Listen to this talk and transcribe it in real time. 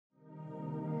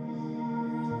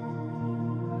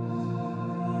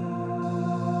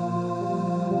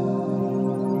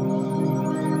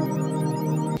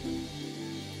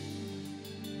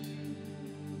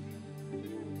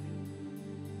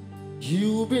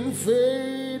been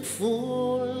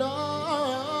faithful, Lord.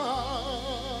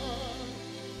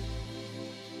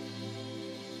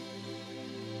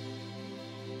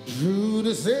 Through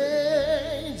the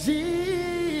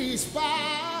ages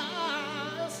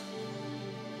past,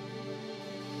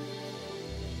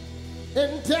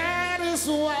 and that is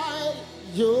why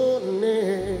your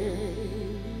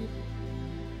name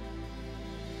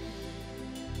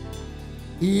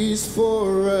is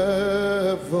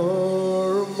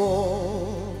forevermore.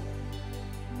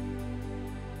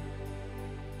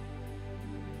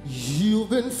 You've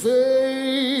been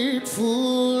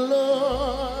faithful,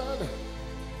 Lord.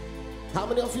 How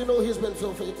many of you know he's been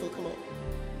so faithful? Come on.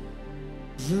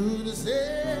 Through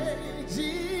the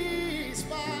ages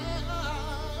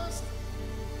past,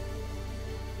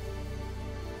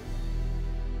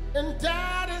 and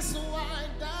that is why,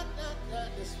 that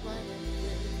is why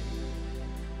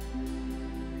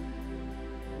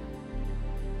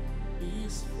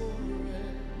he's forever.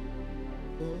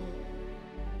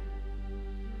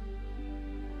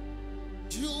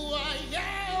 You are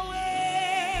Yahweh.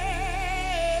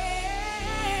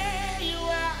 You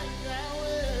are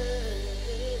Yahweh.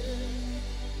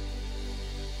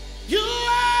 You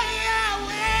are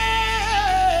Yahweh.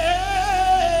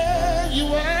 You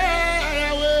are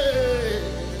Yahweh.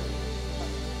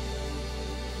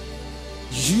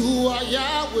 You are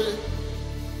Yahweh.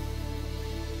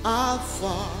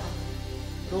 Alpha,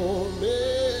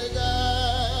 Omega.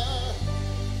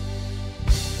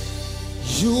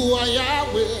 You are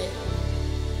Yahweh,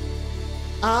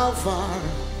 Alpha.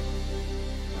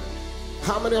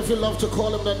 How many of you love to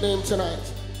call him that name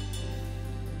tonight?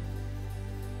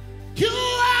 You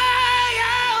are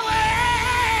Yahweh.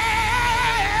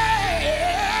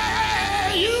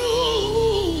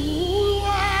 You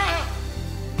are.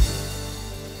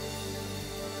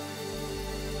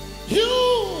 You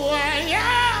are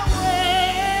Yahweh.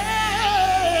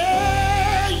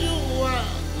 You are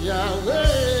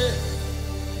Yahweh.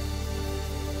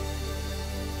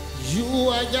 You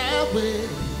are Yahweh,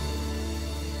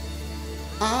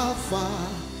 Alpha,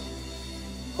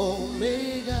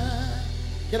 Omega.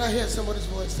 Can I hear somebody's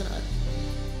voice tonight?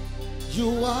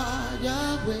 You are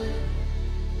Yahweh,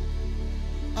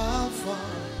 Alpha,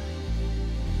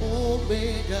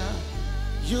 Omega.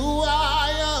 You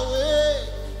are Yahweh.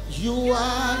 You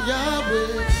are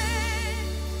Yahweh,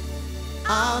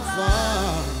 Alpha,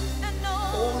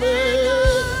 Omega.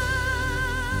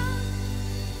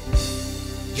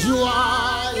 You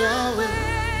are Yahweh,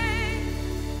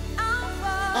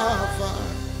 Alpha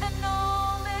and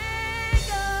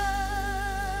Omega.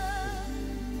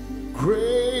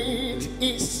 Great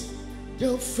is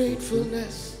your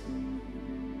faithfulness,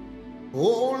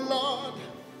 oh Lord,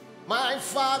 my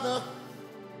Father.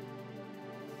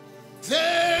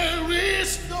 There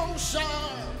is no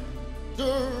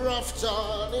shadow of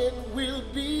turning will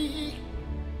be.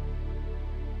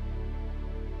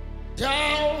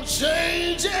 Thou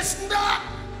changest not,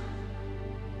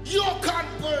 your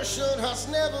conversion has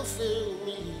never failed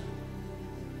me.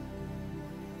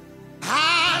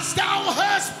 As thou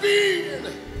hast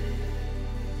been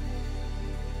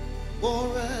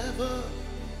forever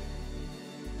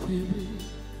will be.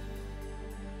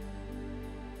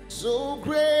 So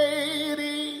great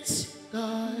is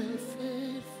thy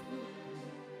faithfulness.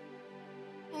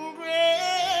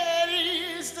 Great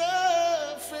is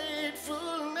the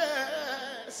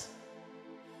faithfulness.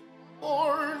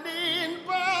 Morning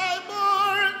by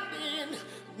morning,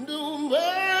 new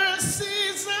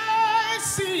mercies I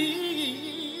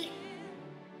see.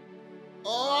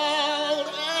 All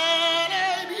that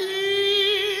I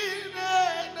need,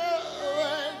 thy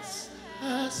hands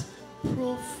has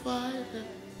provided.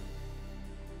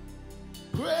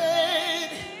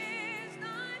 Great is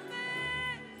thy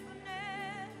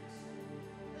faithfulness,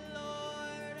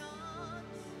 Lord,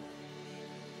 unto me.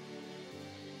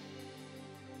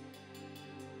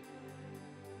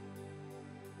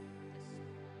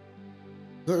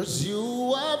 'Cause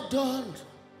you have done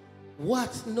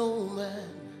what no man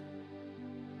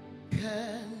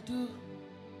can do,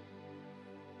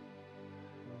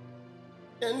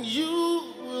 and you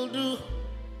will do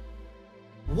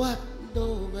what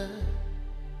no man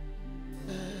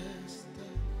has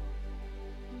done.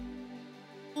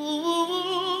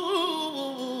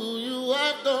 Ooh, you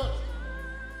have done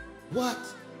what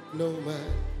no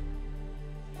man.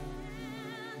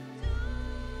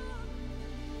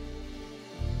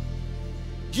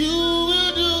 You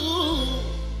will do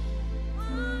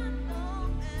what no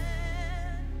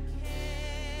man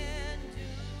can do.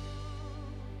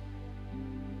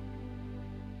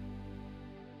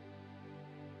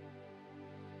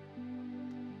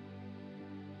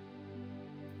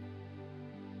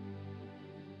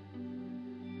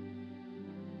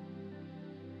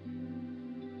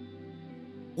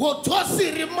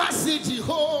 Wotosirimasi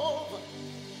Jehovah.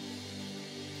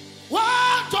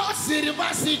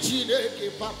 Wotosirimasi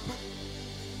Chineke Papa.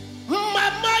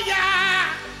 Mama ya,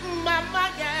 mama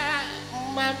ya,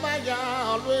 mama ya,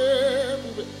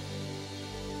 always.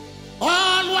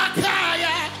 All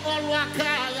wakaya, all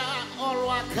wakaya, all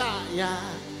wakaya.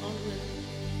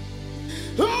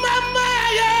 Mama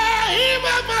ya,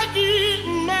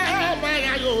 mama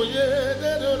ya, yo ye,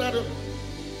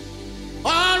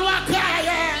 all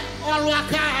wakaya, all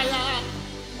wakaya,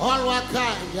 all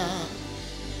wakaya.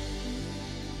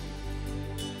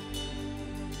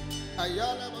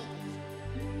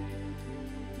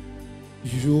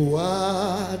 You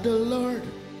are the Lord.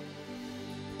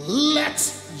 Let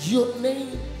your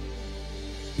name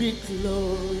be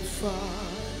glorified.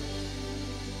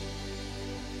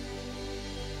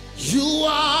 You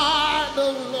are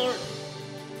the Lord.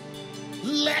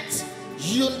 Let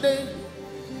your name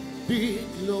be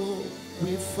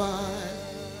glorified.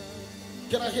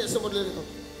 Can I hear someone little?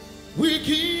 We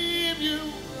give you.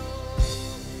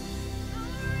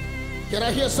 Can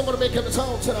I hear someone making a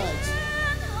sound tonight?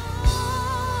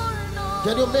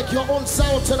 Can you make your own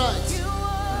sound tonight?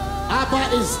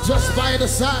 Abba is just by the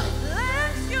side.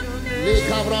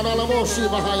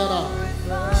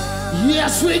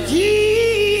 Yes, we give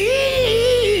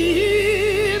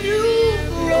you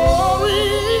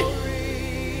glory.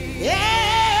 Yeah.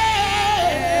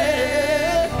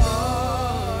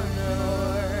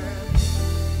 Honor.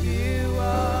 You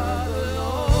are the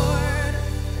Lord.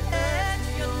 Let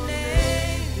your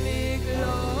name be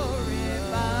glorified.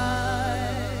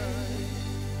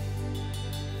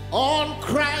 On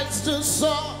Christ the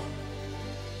Son,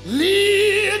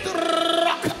 lead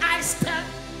rock I stand.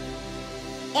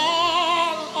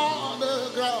 All on the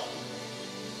ground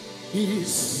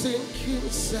is sinking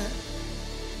sand.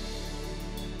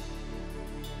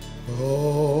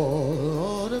 All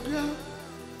on the ground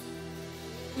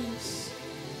is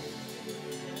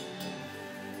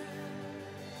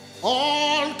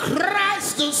on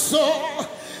Christ the Son,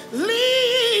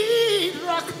 lead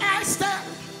rock I stand.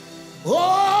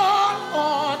 All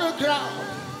on the ground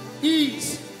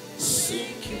is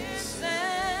sinking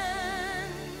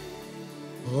Sand.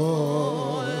 all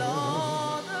All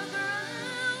on the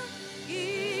ground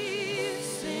is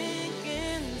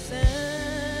sinking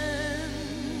sand.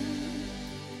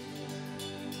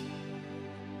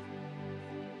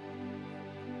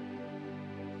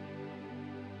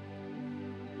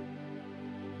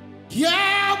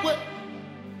 Yahweh,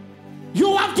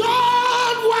 you have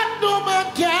done what no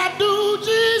man can do,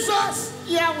 Jesus.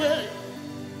 Yahweh,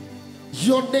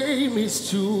 your name is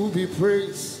to be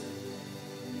praised.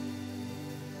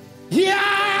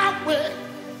 Yahweh,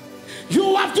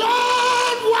 you have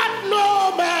done what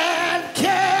no man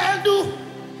can do.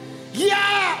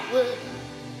 Yahweh,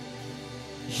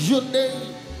 your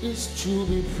name is to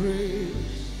be praised.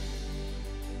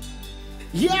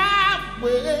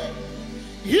 Yahweh,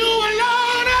 you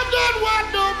alone have done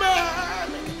what no man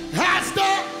has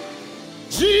done.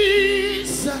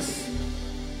 Jesus,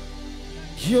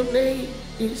 your name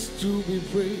is to be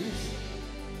praised.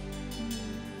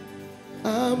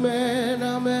 Amen,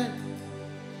 amen.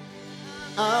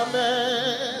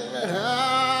 Amen,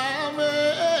 amen.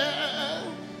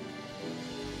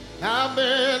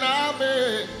 Amen,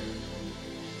 amen.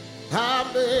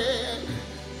 Amen,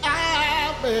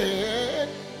 amen.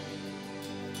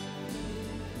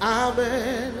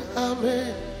 Amen,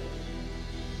 amen.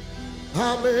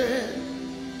 Amen,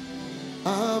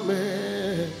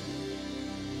 amen.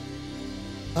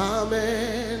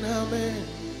 Amen, amen.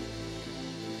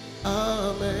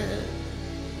 Amen.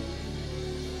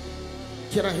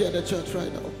 Can I hear the church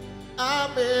right now?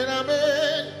 Amen,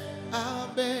 amen.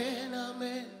 Amen,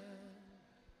 amen.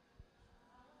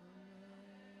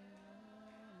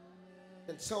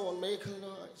 Can someone make a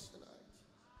noise tonight?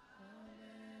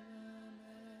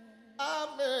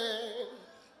 Amen.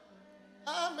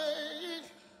 Amen.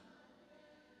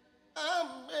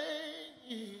 Amen.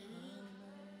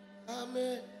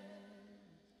 Amen.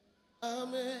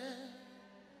 Amen.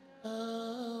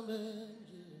 Amen.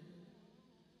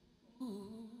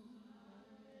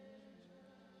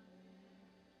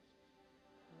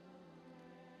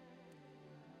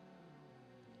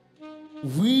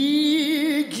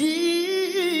 We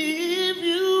give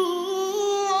you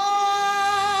all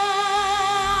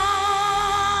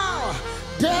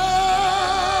the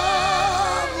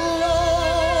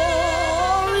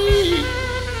glory.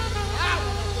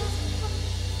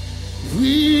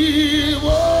 We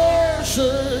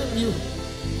worship you.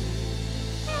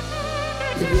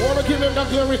 If you want to give him the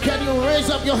glory, can you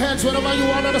raise up your hands whenever you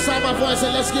want on the sound of my voice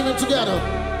and let's give him together.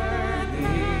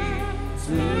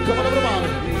 Come on,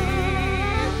 everybody.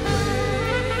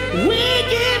 We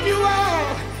give you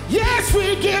all. Yes,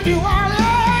 we give you all.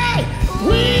 Hey,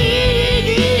 we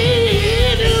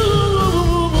give you.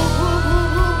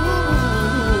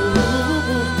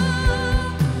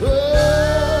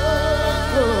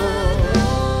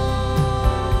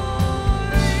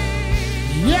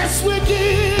 Yes, we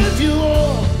give you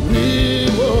all. We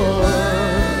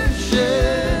worship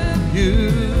you.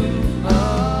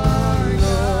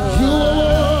 You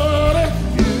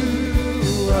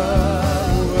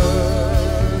are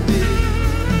worthy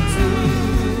to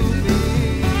be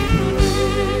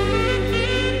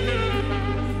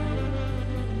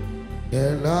praised.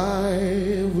 And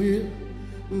I will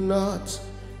not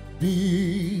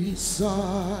be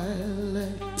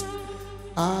silent.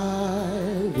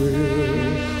 I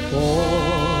will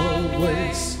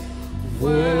always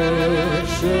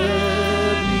worship